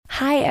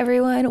Hi,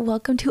 everyone.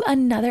 Welcome to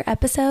another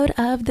episode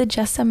of the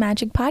Just Some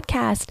Magic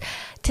podcast.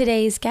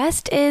 Today's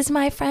guest is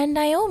my friend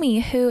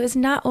Naomi, who is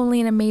not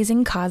only an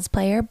amazing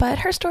cosplayer, but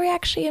her story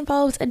actually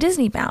involves a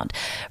Disney bound.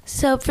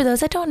 So for those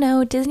that don't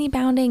know, Disney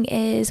bounding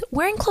is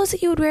wearing clothes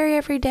that you would wear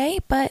every day,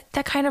 but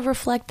that kind of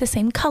reflect the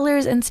same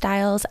colors and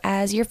styles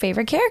as your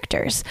favorite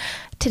characters.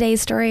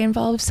 Today's story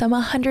involves some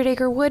 100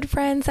 Acre Wood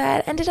friends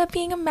that ended up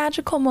being a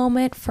magical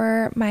moment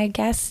for my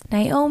guest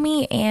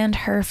Naomi and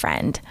her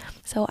friend.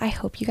 So I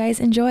hope you guys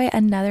enjoy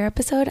another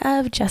episode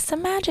of Just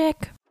Some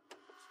Magic.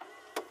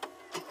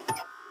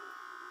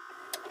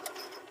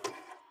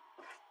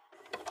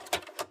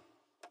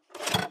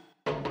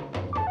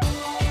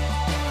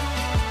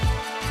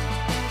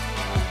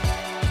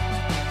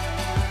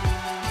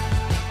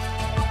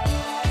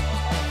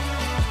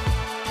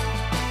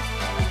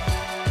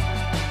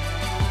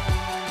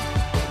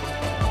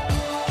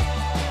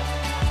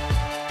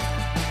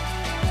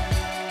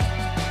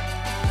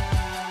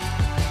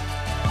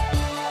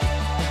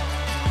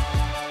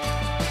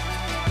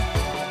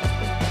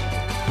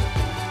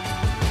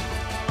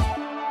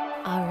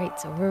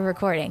 So we're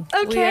recording.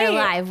 Okay. We're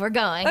live. We're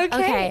going.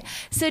 Okay.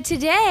 So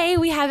today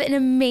we have an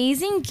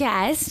amazing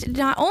guest.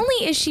 Not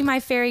only is she my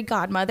fairy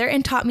godmother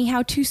and taught me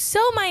how to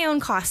sew my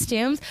own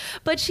costumes,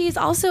 but she's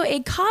also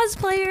a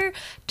cosplayer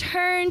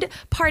turned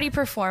party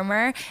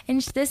performer.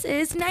 And this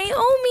is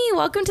Naomi.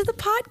 Welcome to the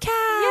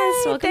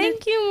podcast. Yay,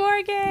 thank you,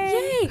 Morgan.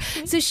 Yay.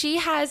 So she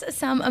has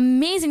some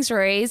amazing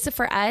stories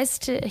for us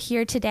to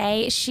hear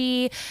today.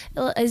 She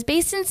is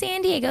based in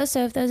San Diego.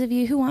 So if those of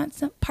you who want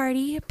some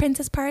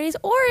princess parties,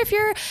 or if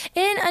you're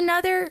in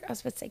another, I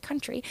was about to say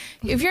country.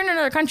 If you're in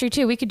another country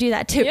too, we could do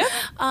that too.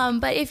 Yeah.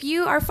 But if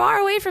you are far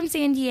away from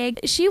San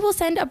Diego, she will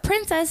send a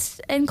princess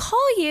and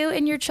call you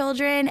and your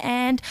children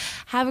and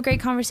have a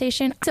great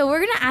conversation. So we're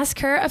going to ask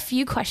her a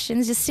few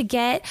questions just to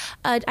get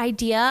an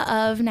idea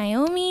of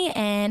Naomi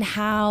and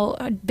how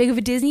big of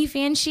a Disney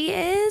fan she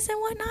is and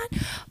whatnot.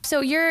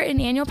 So you're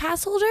an annual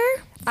pass holder?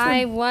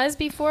 I was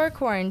before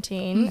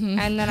quarantine,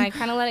 and then I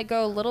kind of let it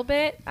go a little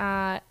bit.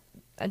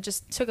 I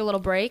just took a little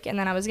break, and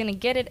then I was going to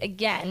get it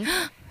again,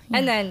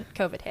 and then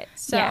COVID hit.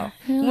 So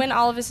when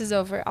all of this is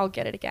over, I'll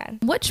get it again.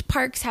 Which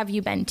parks have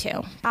you been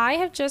to? I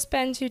have just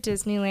been to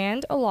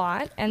Disneyland a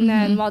lot, and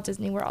then Walt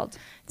Disney World.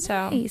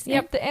 So, Nice.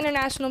 yep, the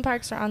international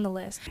parks are on the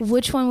list.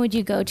 Which one would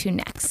you go to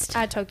next?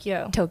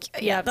 Tokyo. Tokyo.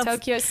 Yeah,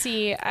 Tokyo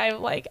Sea.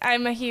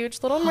 I'm a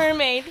huge Little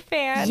Mermaid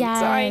fan, Yes.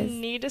 so I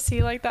need to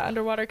see like the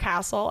underwater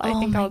castle. I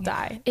think I'll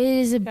die. It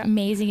is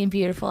amazing and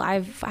beautiful.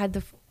 I've had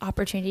the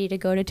opportunity to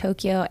go to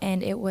Tokyo,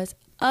 and it was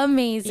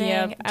amazing.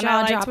 Yep. And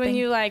I liked when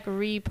you like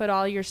re-put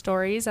all your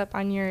stories up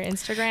on your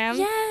Instagram.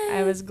 Yes.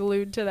 I was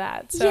glued to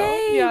that. So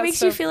Yay, yeah, it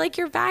makes you feel like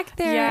you're back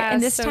there. Yeah,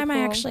 and this so time I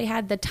cool. actually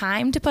had the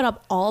time to put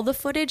up all the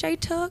footage I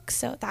took,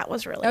 so that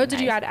was really nice. did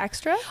you add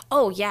extra?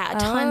 Oh yeah,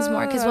 tons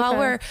more. Because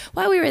okay.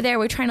 while we were there,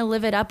 we're trying to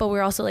live it up, but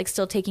we're also like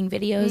still taking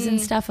videos and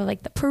stuff of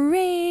like the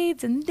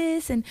parades and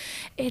this, and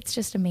it's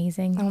just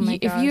amazing. Oh my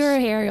If gosh. you're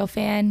a Ariel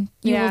fan,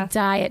 you Yeah. will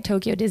die at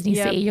Tokyo Disney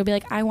Yep. Sea. You'll be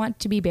like, I want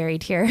to be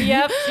buried here.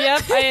 Yep.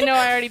 I know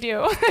I already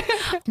do.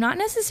 Not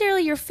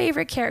necessarily your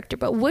favorite character,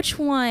 but which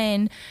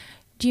one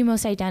do you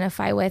most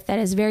identify with that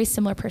has very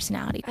similar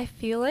personality? I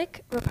feel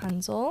like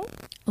Rapunzel,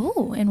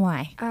 Oh, and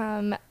why?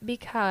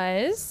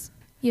 because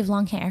You have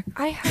long hair.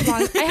 I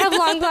have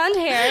long blonde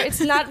hair.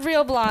 It's not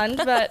real blonde,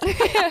 but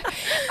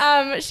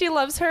she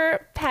loves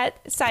her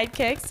pet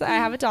sidekicks. I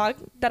have a dog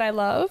that I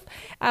love,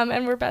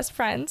 and we're best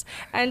friends.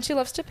 And she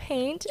loves to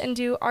paint and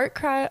do art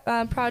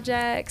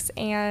projects,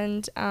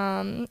 and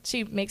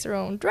she makes her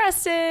own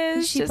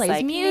dresses. She just plays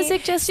like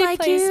music me. just she like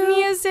plays you.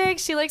 music.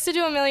 She likes to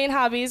do a million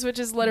hobbies, which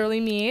is literally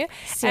me.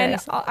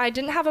 Seriously. And I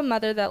didn't have a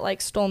mother that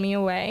like stole me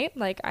away.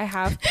 Like I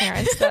have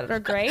parents that are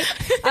great,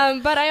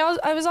 but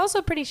I was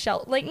also pretty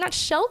not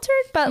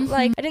sheltered, but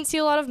like I didn't see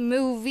a lot of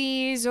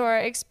movies or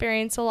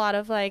experience a lot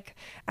of like,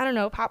 I don't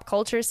know, pop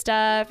culture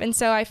stuff. And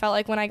so I felt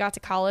like when I got to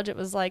college, it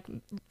was like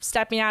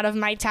stepping out of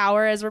my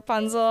tower as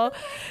Rapunzel.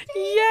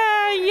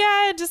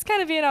 Yeah, just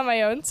kind of being on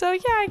my own. So yeah,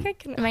 I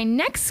can. My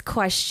next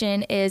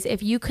question is,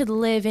 if you could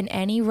live in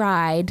any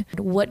ride,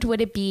 what would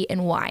it be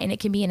and why? And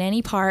it can be in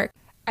any park.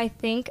 I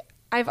think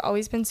I've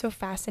always been so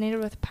fascinated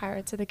with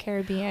Pirates of the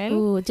Caribbean.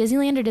 Ooh,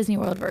 Disneyland or Disney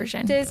World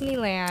version?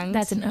 Disneyland.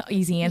 That's an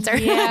easy answer.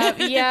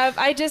 Yeah.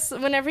 I just,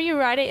 whenever you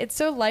ride it, it's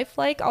so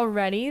lifelike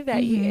already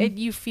that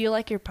you feel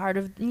like you're part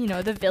of,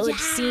 the village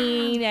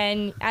scene,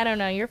 and I don't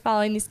know, you're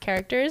following these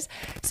characters.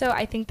 So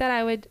I think that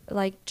I would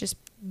like just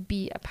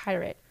be a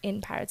pirate in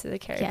Pirates of the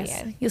Caribbean.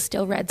 Yes, you'll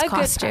steal Red's A good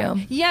costume.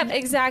 time. Yep,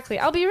 exactly.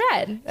 I'll be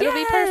Red. It'll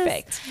be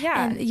perfect.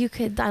 Yeah. And you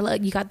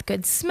got the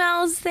good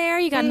smells there.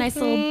 You got a nice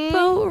little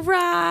boat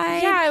ride.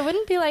 Yeah, it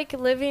wouldn't be like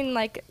living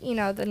like,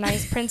 the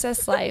nice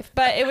princess life,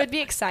 but it would be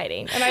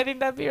exciting. And I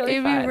think that'd be really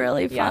fun. It'd be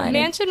really fun. Yeah.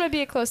 Mansion would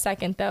be a close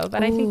second though,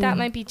 but I think that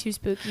might be too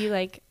spooky.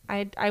 Like,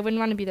 I wouldn't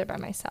want to be there by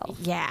myself.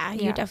 Yeah,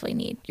 you definitely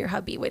need your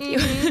hubby with you.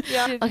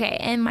 Yeah. Okay,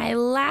 and my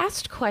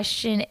last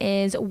question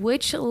is,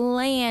 which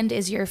land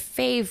is your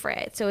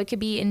favorite? So it could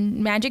be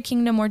in Magic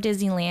Kingdom or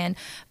Disneyland,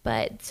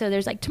 but so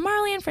there's like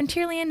Tomorrowland,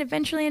 Frontierland,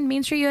 Adventureland,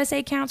 Main Street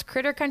USA counts,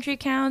 Critter Country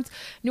counts,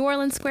 New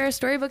Orleans Square,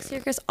 Storybook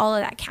Circus, all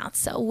of that counts.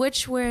 So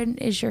which one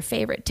is your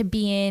favorite to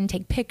be in,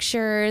 take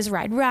pictures,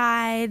 ride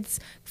rides,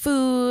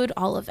 food,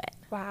 all of it?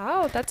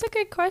 Wow, that's a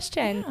good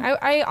question. Yeah.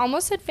 I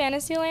almost said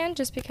Fantasyland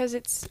just because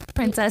it's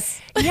princess.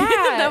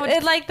 Yeah,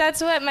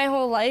 that's what my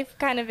whole life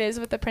kind of is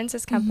with the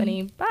Princess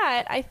Company. Mm-hmm.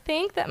 But I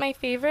think that my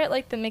favorite,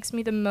 like that makes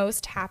me the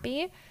most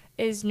happy,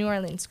 is New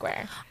Orleans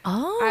Square.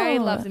 Oh. I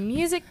love the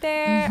music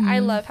there. Mm-hmm. I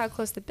love how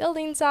close the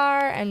buildings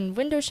are and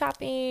window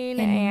shopping.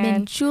 And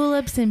mint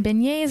juleps and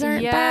beignets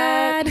aren't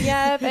bad.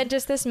 Yep, and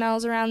just the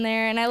smells around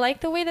there. And I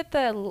like the way that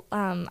the,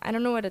 I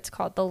don't know what it's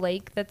called, the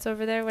lake that's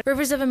over there.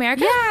 Rivers of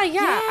America? Yeah.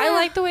 I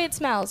like the way it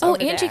smells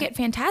and you get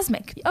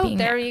Fantasmic. Oh,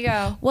 there you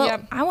go.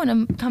 Well, I want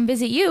to come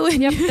visit you.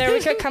 Yep, there we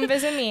could come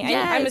visit me.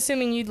 Yes. I'm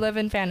assuming you'd live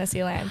in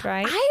Fantasyland,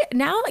 right?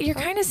 Now you're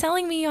kind of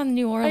selling me on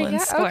New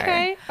Orleans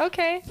Square.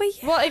 Okay.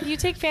 Well, if you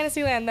take Fantasyland,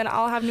 then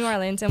I'll have New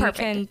Orleans,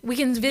 and we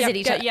can visit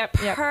each other. Yep.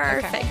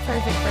 Perfect. Okay.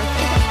 Perfect.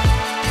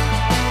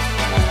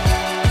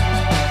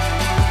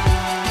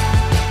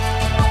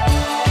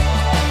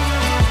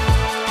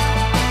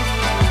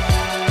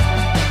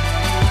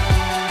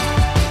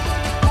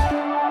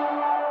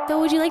 So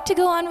would you like to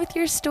go on with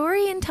your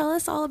story and tell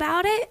us all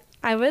about it?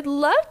 I would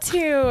love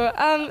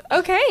to.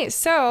 Okay,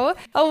 so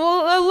a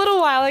little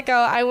while ago,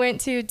 I went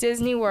to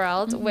Disney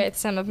World with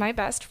some of my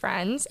best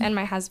friends and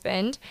my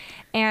husband,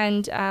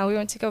 and we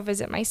went to go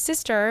visit my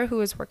sister, who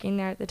was working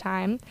there at the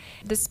time.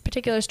 This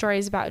particular story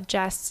is about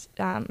Jess,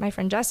 my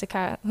friend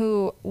Jessica,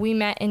 who we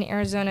met in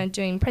Arizona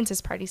doing princess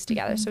parties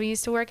together. So we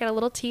used to work at a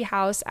little tea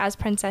house as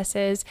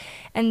princesses,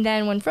 and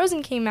then when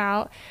Frozen came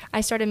out,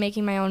 I started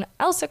making my own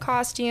Elsa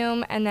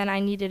costume, and then I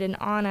needed an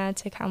Anna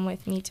to come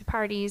with me to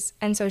parties,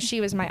 and so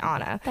she was my Anna.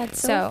 That's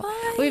so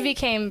fun. We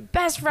became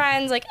best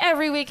friends. Like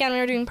every weekend we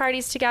were doing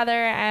parties together,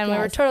 and we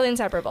were totally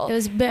inseparable. It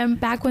was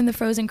back when the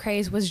Frozen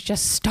craze was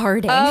just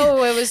starting.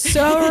 Oh, it was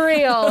so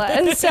real.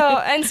 And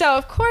so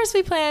of course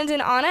we planned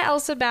an Anna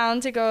Elsa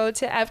bound to go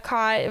to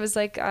Epcot. It was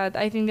like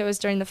I think it was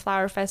during the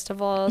Flower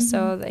Festival,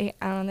 so they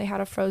had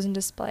a Frozen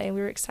display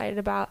we were excited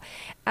about.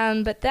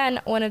 But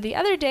then one of the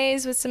other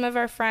days with some of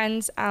our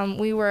friends,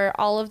 we were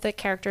all of the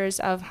characters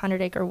of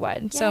 100 Acre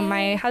Wood. Yay. So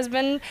my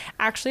husband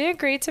actually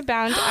agreed to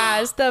bound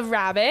as the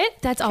rabbit.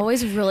 That's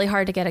always really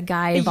hard to get a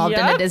guy involved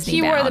in a Disney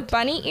He bound. wore the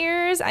bunny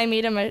ears. I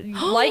made him a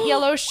light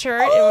yellow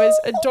shirt. It was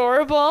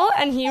adorable,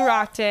 and he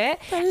rocked it.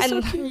 That is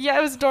so cute. Yeah,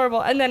 it was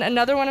adorable. And then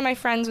another one of my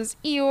friends was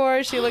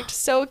Eeyore. She looked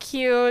so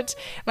cute.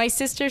 My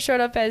sister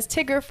showed up as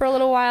Tigger for a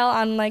little while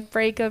on like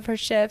break of her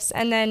shifts,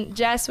 and then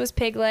Jess was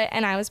Piglet,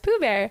 and I was Pooh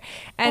Bear.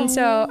 And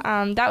so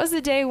that was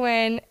the day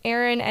when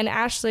Aaron and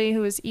Ashley, who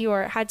was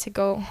Eeyore, had to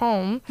go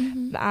home.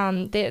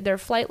 Their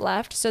flight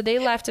left, so they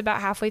left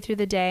about halfway through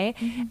the day,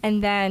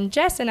 and then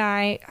Jess and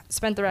I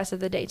spent the rest of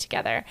the day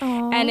together.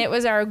 Aww. And it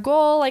was our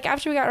goal, like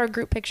after we got our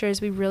group pictures,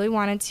 we really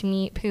wanted to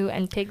meet Pooh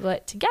and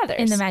Piglet together.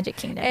 In the Magic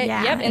Kingdom.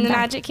 Yep, in the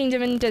Magic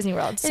Kingdom in Disney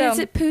World. So is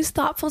it Pooh's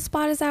Thoughtful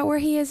Spot? Is that where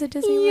he is at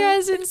Disney World?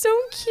 Yes, it's so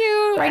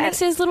cute. Right next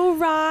to his little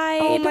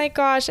ride. Oh my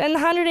gosh. And the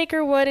 100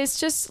 Acre Wood is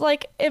just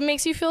like, it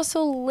makes you feel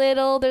so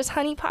little. There's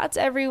honey pots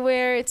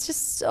everywhere. It's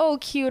just so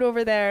cute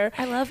over there.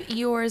 I love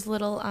Eeyore's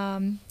little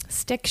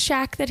stick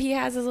shack that he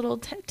has, his little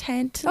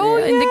tent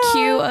in the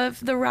queue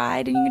of the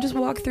ride, and you can just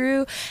walk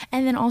through.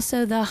 And then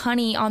also the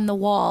honey on the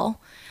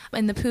wall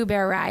in the Pooh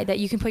Bear ride that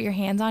you can put your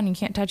hands on and you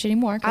can't touch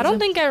anymore. I don't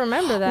think I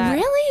remember that.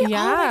 Really?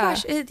 Yeah. Oh my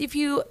gosh. If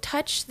you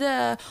touch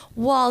the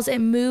walls, it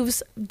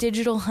moves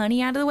digital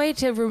honey out of the way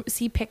to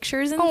see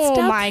pictures and stuff.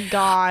 Oh my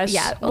gosh.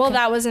 Yeah. Okay. Well,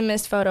 that was a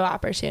missed photo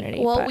opportunity.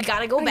 Well, we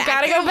gotta go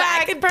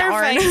back.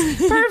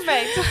 Perfect.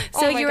 Perfect.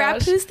 So you're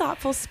at Pooh's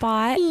Thoughtful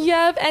Spot.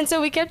 Yep. And so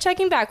we kept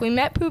checking back. We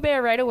met Pooh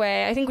Bear right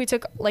away. I think we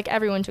took, like,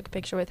 everyone took a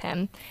picture with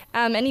him.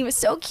 And he was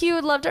so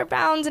cute, loved our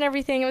bounds and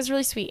everything. It was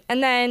really sweet.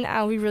 And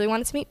then we really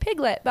wanted to meet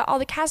Piglet, but all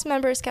the cast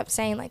members kept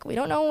saying, like, we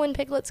don't know when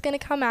Piglet's going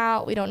to come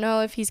out. We don't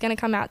know if he's going to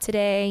come out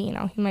today. You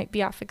know, he might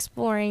be off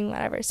exploring,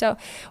 whatever. So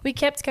we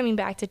kept coming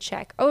back to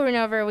check over and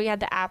over. We had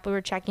the app. We were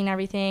checking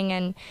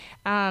everything,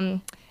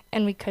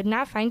 and we could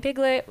not find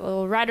Piglet.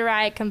 We'll ride a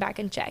ride, come back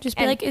and check. Just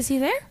be like, is he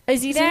there?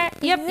 Is he there?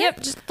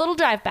 Yep. Just little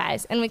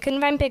drive-bys. And we couldn't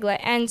find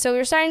Piglet. And so we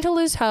were starting to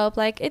lose hope.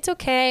 Like, it's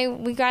okay.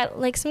 We got,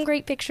 like, some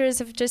great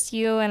pictures of just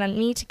you and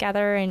me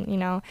together. And, you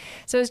know,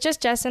 so it was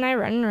just Jess and I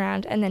running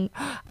around. And then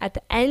at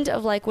the end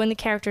of, like, when the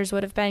characters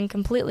would have been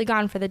completely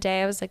gone for the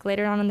day, I was, like,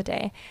 later on in the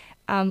day,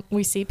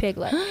 we see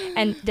Piglet.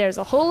 And there's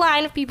a whole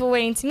line of people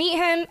waiting to meet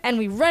him. And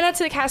we run up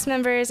to the cast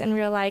members and we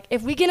were like,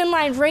 if we get in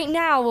line right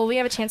now, will we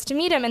have a chance to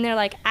meet him? And they're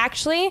like,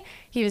 actually,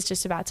 he was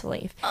just about to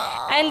leave.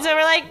 And so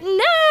we're like,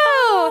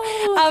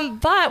 no!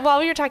 But while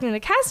we were talking to the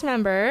cast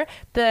member,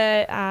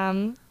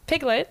 the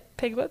Piglet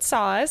Piglet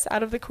saw us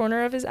out of the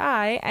corner of his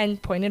eye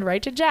and pointed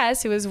right to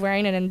Jess, who was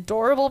wearing an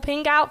adorable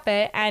pink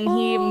outfit, and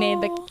he made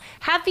the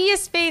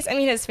happiest face. I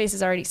mean, his face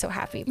is already so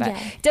happy, but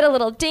did a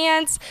little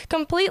dance,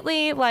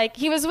 completely like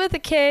he was with a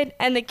kid,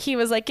 and he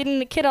was like getting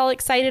the kid all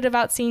excited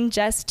about seeing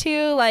Jess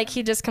too. Like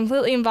he just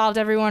completely involved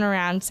everyone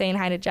around saying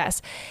hi to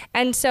Jess.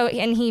 And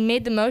he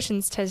made the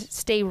motions to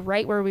stay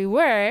right where we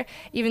were,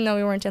 even though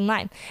we weren't in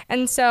line.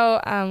 And so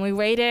we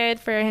waited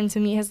for him to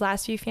meet his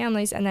last few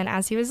families, and then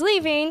as he was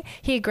leaving,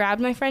 he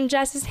grabbed my friend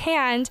Jess's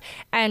hand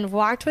and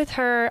walked with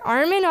her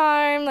arm in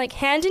arm, like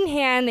hand in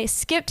hand. They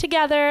skipped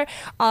together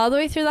all the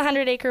way through the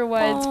 100-acre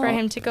woods for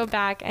him to go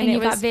back. And you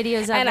got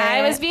videos of it. And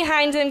I was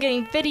behind him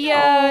getting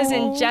videos,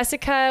 and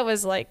Jessica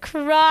was like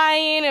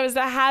crying. It was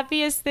the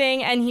happiest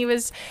thing, and he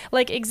was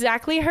like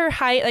exactly her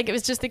height. Like it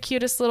was just the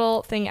cutest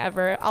little thing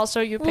ever. I'll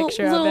show you a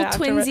picture of it. Little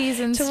twinsies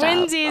and stuff.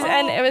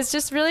 And it was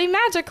just really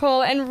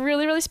magical and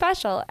really, really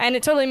special. And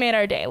it totally made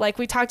our day. Like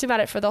we talked about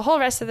it for the whole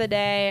rest of the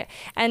day.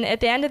 And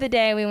at the end of the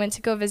day, we went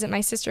to go visit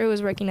my sister, who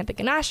was working at the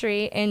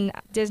Ganachery in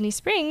Disney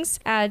Springs,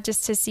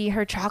 just to see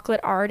her chocolate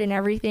art and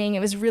everything. It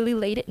was really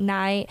late at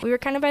night. We were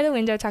kind of by the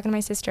window talking to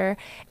my sister.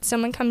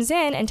 Someone comes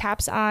in and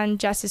taps on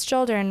Jess's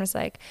shoulder and was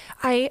like,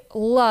 I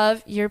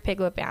love your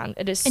Piglet Bound.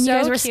 It is so cute. And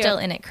you guys were still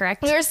in it,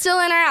 correct? We were still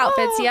in our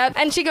outfits, yep.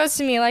 And she goes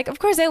to me like, of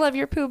course I love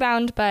your Pooh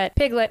Bound, but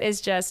Piglet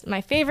is just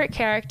my favorite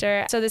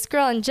character. So this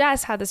girl and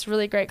Jess had this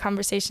really great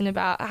conversation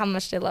about how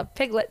much they love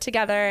Piglet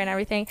together and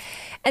everything.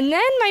 And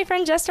then my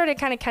friend Jess started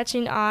kind of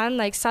catching on,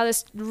 like saw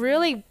this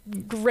really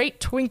great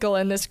twinkle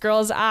in this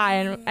girl's eye,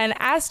 and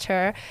asked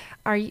her,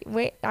 are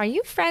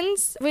you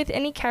friends with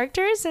any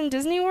characters in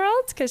Disney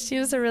World? Because she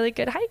was a really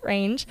good height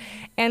range.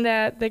 And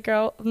the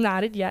girl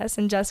nodded yes.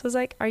 And Jess was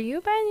like, are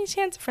you by any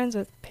chance friends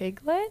with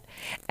Piglet?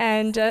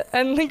 And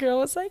the girl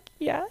was like,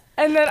 yeah.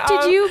 And then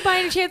did you by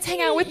any chance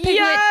hang out with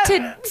Piglet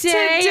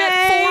today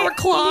at 4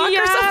 o'clock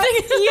or something?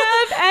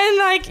 Yep. And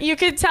like you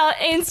could tell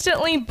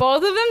instantly,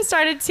 both of them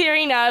started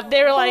tearing up.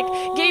 They were like,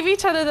 gave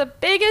each other the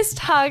biggest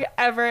hug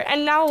ever.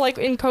 And now like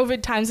in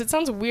COVID times, it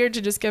sounds weird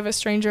to just give a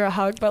stranger a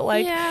hug, but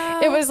like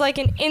it was like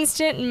an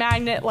instant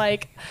magnet,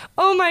 like,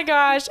 oh my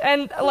gosh.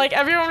 And like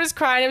everyone was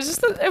crying.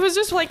 It was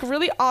just like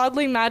really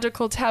oddly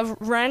magical to have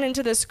run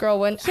into this girl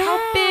when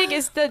how big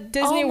is the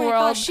Disney World?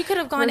 Gosh, she could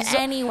have gone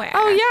anywhere.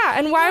 Oh yeah.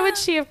 And why would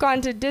she have gone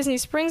to Disney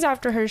Springs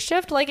after her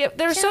shift? Like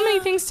there were so many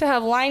things to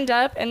have lined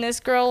up, and this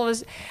girl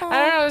was, I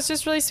don't know, it was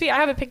just really sweet. I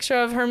have a picture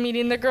of her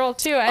meeting the girl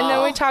too, and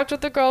then we talked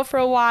with the girl for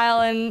a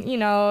while, and you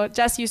know,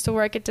 Jess used to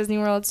work at Disney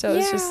World, so it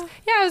was just,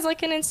 it was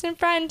like an instant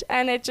friend,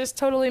 and it just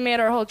totally made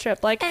our whole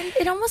trip like. And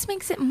it almost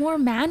makes it more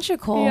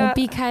magical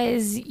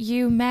because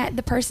you met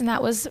the person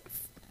that was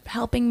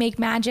helping make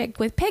magic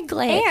with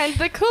Piglet. And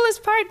the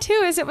coolest part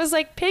too is it was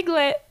like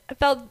Piglet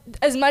felt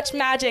as much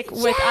magic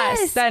with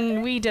us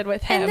than we did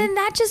with him. And then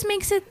that just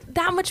makes it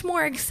that much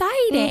more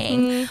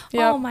exciting.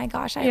 Oh my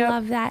gosh, I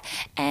love that.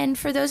 And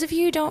for those of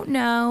you who don't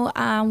know,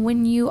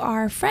 when you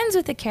are friends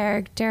with a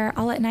character,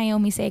 I'll let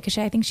Naomi say it because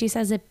I think she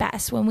says it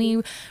best. When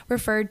we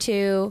refer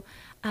to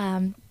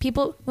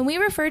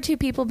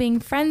people being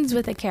friends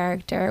with a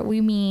character,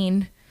 we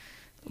mean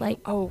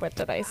like, what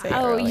did I say?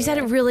 Earlier? You said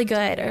it really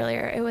good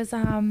earlier. It was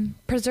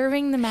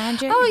preserving the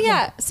magic.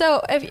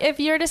 So if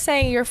you're to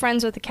say you're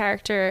friends with a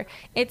character,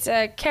 it's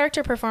a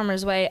character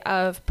performer's way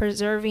of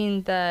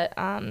preserving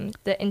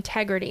the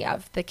integrity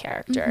of the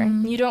character.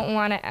 You don't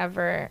want to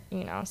ever,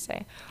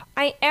 say,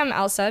 I am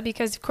Elsa,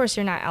 because of course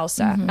you're not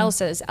Elsa.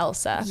 Elsa is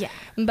Elsa. Yeah.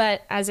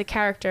 But as a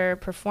character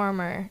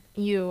performer,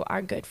 you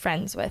are good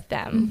friends with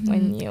them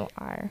when you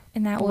are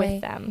in that with way.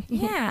 them.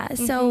 Yeah.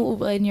 So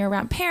when you're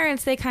around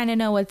parents, they kind of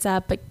know what's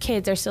up, but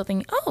kids are still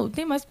thinking, oh,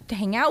 they must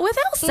hang out with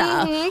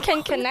Elsa.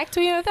 Can connect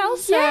with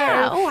Elsa.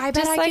 Yeah. Oh, I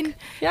bet I can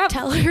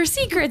tell her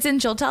secrets and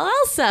she'll tell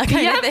Elsa.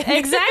 Kind of thing.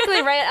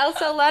 Exactly. Write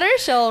Elsa a letter,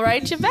 she'll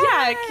write you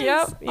back.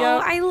 Yep.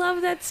 Oh, I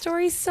love that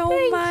story so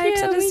much.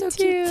 That is so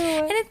cute.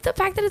 And it's the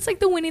fact that it's like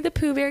the Winnie the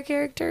Pooh Bear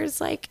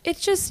characters. Like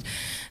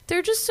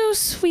they're just so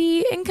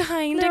sweet and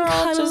kind and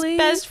cuddly.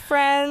 Just best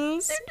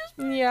friends.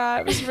 Yeah,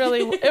 it was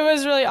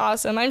really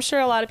awesome. I'm sure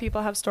a lot of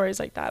people have stories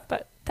like that,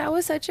 but that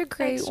was such a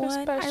great one.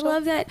 Special. I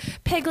love that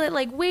Piglet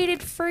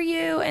waited for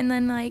you, and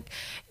then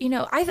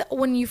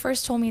when you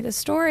first told me the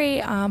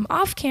story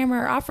off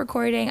camera or off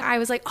recording, I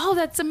was like, oh,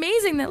 that's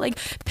amazing that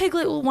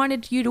Piglet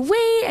wanted you to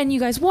wait and you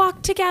guys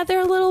walked together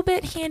a little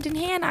bit hand in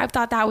hand. I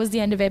thought that was the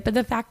end of it, but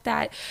the fact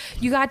that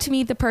you got to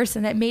meet the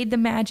person that made the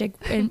magic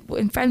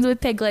and friends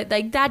with Piglet,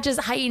 that just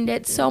heightened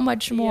it so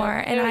much more.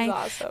 And I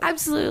awesome.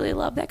 Absolutely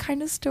love that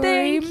kind of story.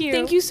 Thank you.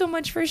 Thank you so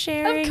much for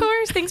sharing. Of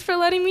course. Thanks for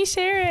letting me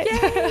share it.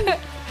 Yay.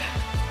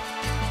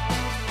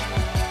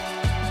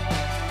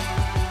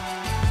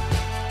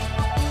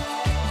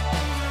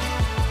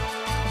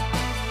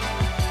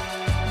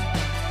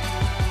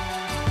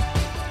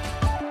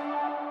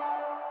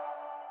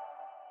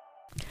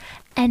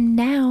 And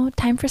now,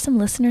 time for some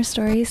listener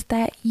stories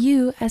that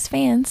you, as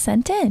fans,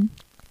 sent in.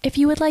 If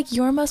you would like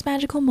your most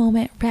magical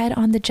moment read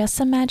on the Just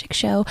Some Magic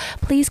show,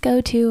 please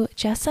go to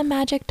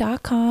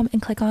justsomemagic.com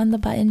and click on the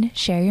button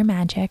Share Your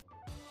Magic.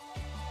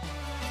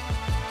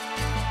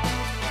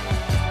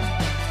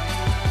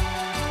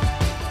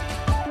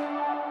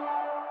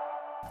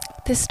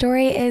 This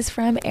story is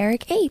from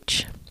Eric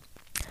H.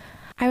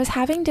 I was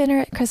having dinner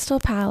at Crystal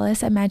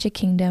Palace at Magic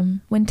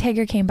Kingdom when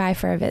Tigger came by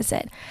for a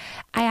visit.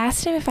 I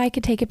asked him if I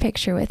could take a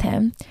picture with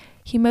him.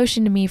 He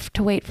motioned to me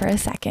to wait for a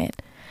second.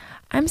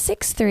 I'm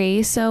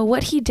 6'3", so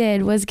what he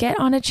did was get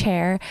on a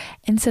chair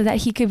and so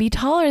that he could be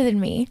taller than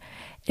me.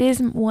 It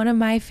is one of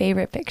my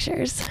favorite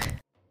pictures.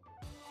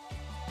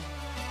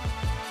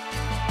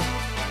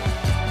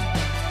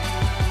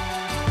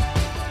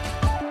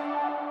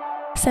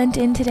 Sent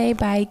in today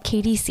by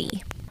Katie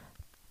C.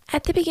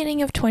 At the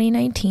beginning of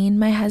 2019,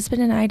 my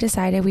husband and I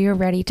decided we were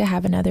ready to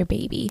have another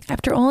baby.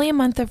 After only a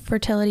month of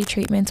fertility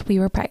treatments, we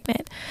were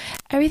pregnant.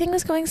 Everything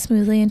was going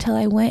smoothly until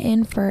I went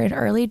in for an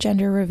early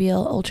gender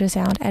reveal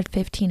ultrasound at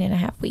 15 and a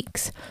half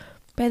weeks.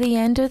 By the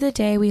end of the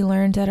day, we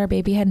learned that our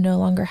baby had no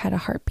longer had a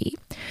heartbeat.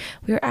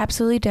 We were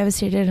absolutely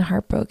devastated and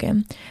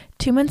heartbroken.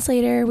 2 months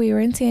later, we were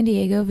in San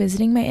Diego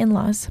visiting my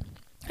in-laws.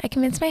 I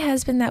convinced my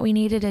husband that we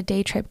needed a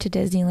day trip to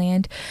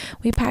Disneyland.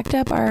 We packed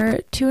up our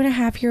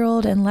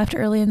 2.5-year-old and left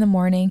early in the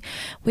morning.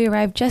 We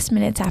arrived just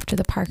minutes after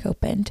the park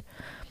opened.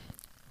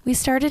 We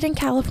started in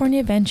California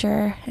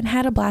Adventure and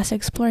had a blast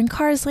exploring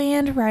Cars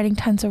Land, riding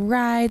tons of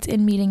rides,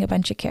 and meeting a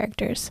bunch of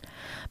characters.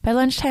 By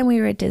lunchtime, we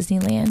were at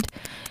Disneyland.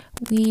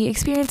 We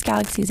experienced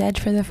Galaxy's Edge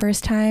for the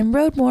first time,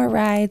 rode more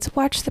rides,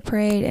 watched the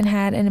parade, and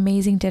had an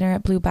amazing dinner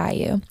at Blue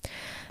Bayou.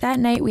 That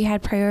night, we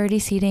had priority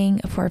seating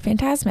for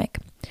Fantasmic.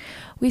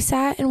 We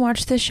sat and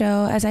watched the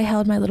show as I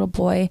held my little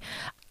boy.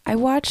 I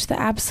watched the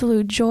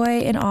absolute joy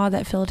and awe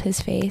that filled his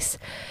face.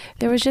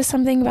 There was just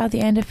something about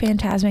the end of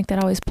Fantasmic that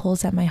always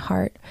pulls at my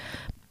heart.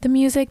 The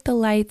music, the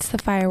lights, the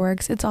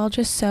fireworks, it's all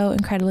just so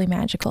incredibly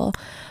magical.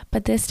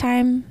 But this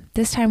time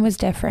was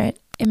different.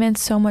 It meant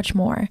so much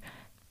more.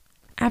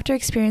 After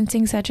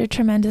experiencing such a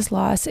tremendous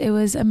loss, it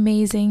was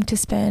amazing to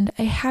spend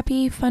a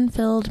happy,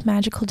 fun-filled,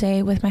 magical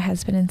day with my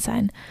husband and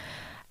son.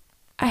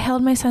 I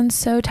held my son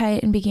so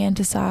tight and began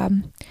to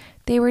sob.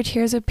 They were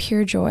tears of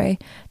pure joy,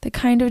 the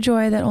kind of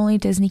joy that only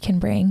Disney can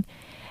bring.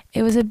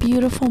 It was a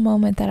beautiful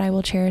moment that I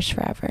will cherish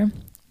forever.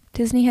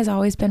 Disney has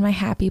always been my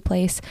happy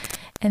place,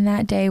 and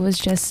that day was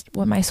just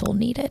what my soul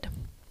needed.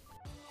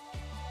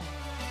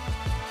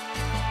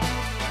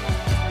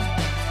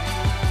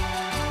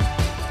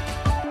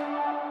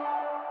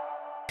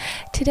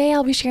 Today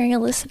I'll be sharing a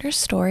listener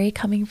story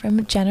coming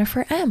from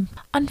Jennifer M.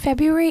 On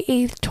February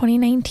 8th,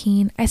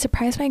 2019, I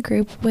surprised my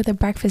group with a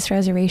breakfast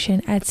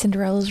reservation at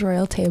Cinderella's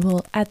Royal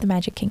Table at the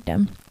Magic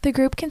Kingdom. The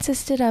group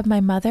consisted of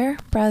my mother,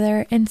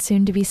 brother, and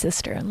soon-to-be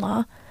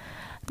sister-in-law.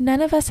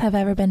 None of us have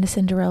ever been to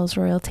Cinderella's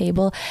Royal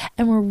Table,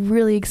 and we're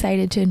really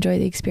excited to enjoy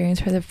the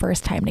experience for the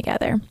first time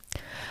together.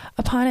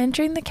 Upon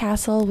entering the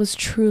castle was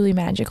truly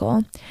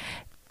magical.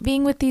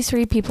 Being with these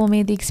 3 people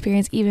made the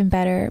experience even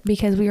better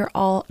because we were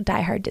all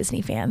diehard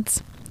Disney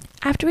fans.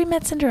 After we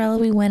met Cinderella,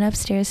 we went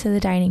upstairs to the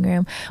dining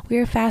room. We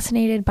were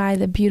fascinated by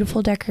the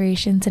beautiful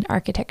decorations and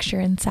architecture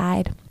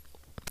inside.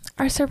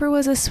 Our server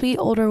was a sweet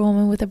older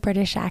woman with a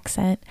British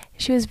accent.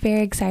 She was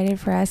very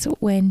excited for us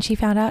when she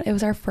found out it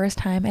was our first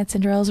time at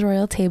Cinderella's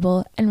Royal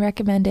Table and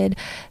recommended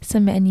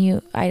some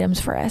menu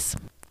items for us.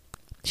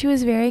 She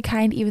was very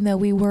kind even though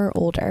we were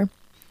older,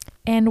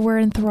 and were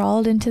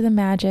enthralled into the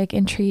magic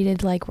and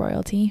treated like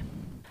royalty.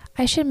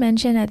 I should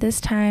mention at this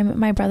time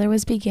my brother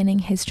was beginning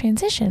his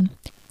transition.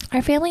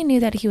 Our family knew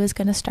that he was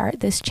going to start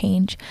this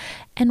change,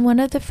 and one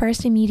of the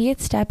first immediate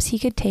steps he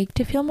could take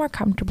to feel more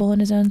comfortable in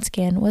his own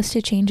skin was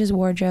to change his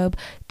wardrobe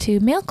to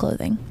male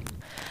clothing.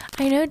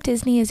 I know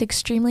Disney is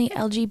extremely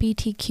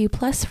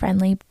LGBTQ+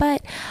 friendly,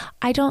 but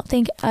I don't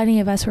think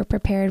any of us were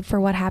prepared for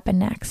what happened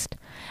next.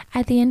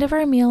 At the end of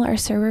our meal, our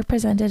server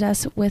presented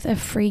us with a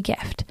free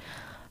gift.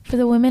 For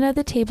the women at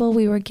the table,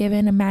 we were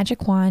given a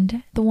magic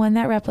wand, the one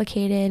that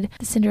replicated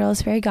the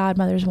Cinderella's fairy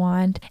godmother's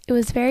wand. It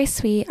was very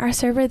sweet. Our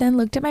server then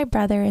looked at my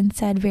brother and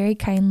said very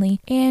kindly,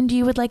 "And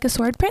you would like a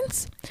sword,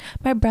 Prince?"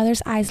 My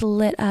brother's eyes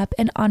lit up,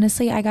 and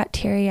honestly, I got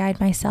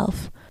teary-eyed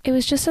myself. It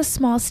was just a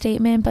small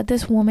statement, but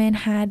this woman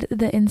had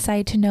the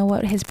insight to know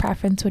what his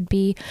preference would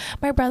be.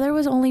 My brother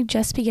was only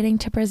just beginning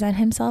to present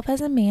himself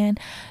as a man,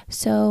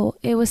 so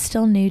it was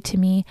still new to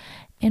me.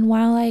 And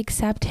while I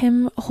accept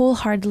him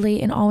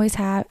wholeheartedly and always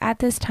have, at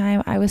this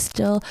time I was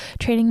still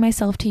training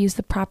myself to use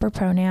the proper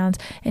pronouns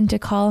and to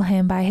call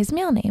him by his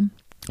male name.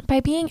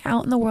 By being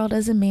out in the world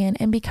as a man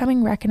and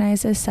becoming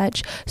recognized as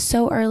such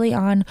so early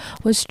on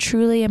was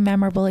truly a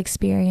memorable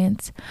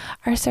experience.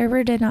 Our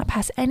server did not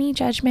pass any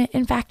judgment.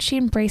 In fact, she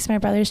embraced my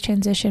brother's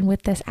transition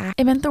with this act.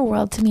 It meant the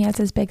world to me as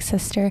his big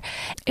sister.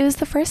 It was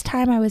the first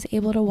time I was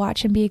able to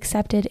watch him be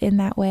accepted in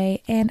that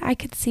way, and I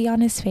could see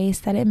on his face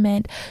that it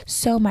meant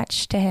so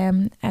much to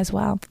him as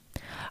well.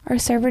 Our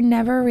server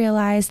never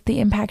realized the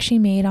impact she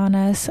made on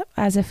us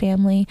as a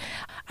family.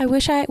 I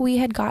wish we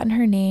had gotten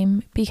her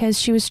name because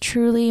she was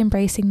truly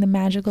embracing the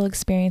magical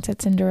experience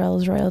at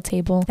Cinderella's Royal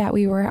Table that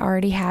we were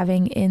already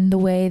having in the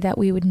way that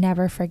we would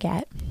never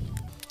forget.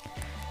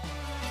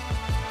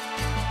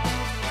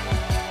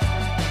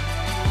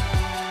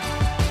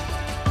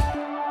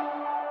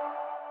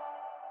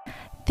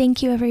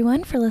 Thank you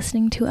everyone for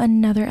listening to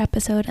another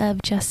episode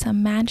of Just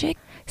Some Magic.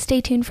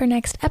 Stay tuned for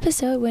next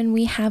episode when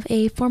we have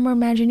a former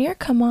Imagineer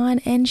come on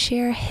and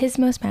share his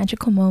most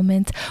magical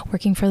moments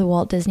working for the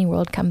Walt Disney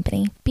World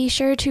Company. Be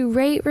sure to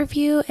rate,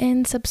 review,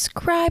 and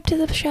subscribe to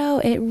the show.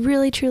 It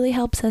really truly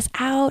helps us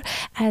out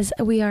as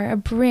we are a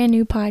brand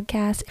new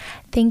podcast.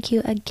 Thank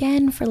you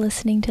again for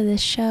listening to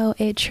this show.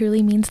 It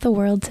truly means the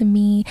world to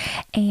me.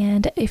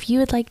 And if you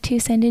would like to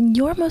send in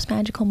your most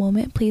magical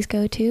moment, please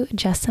go to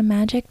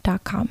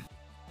justsomemagic.com.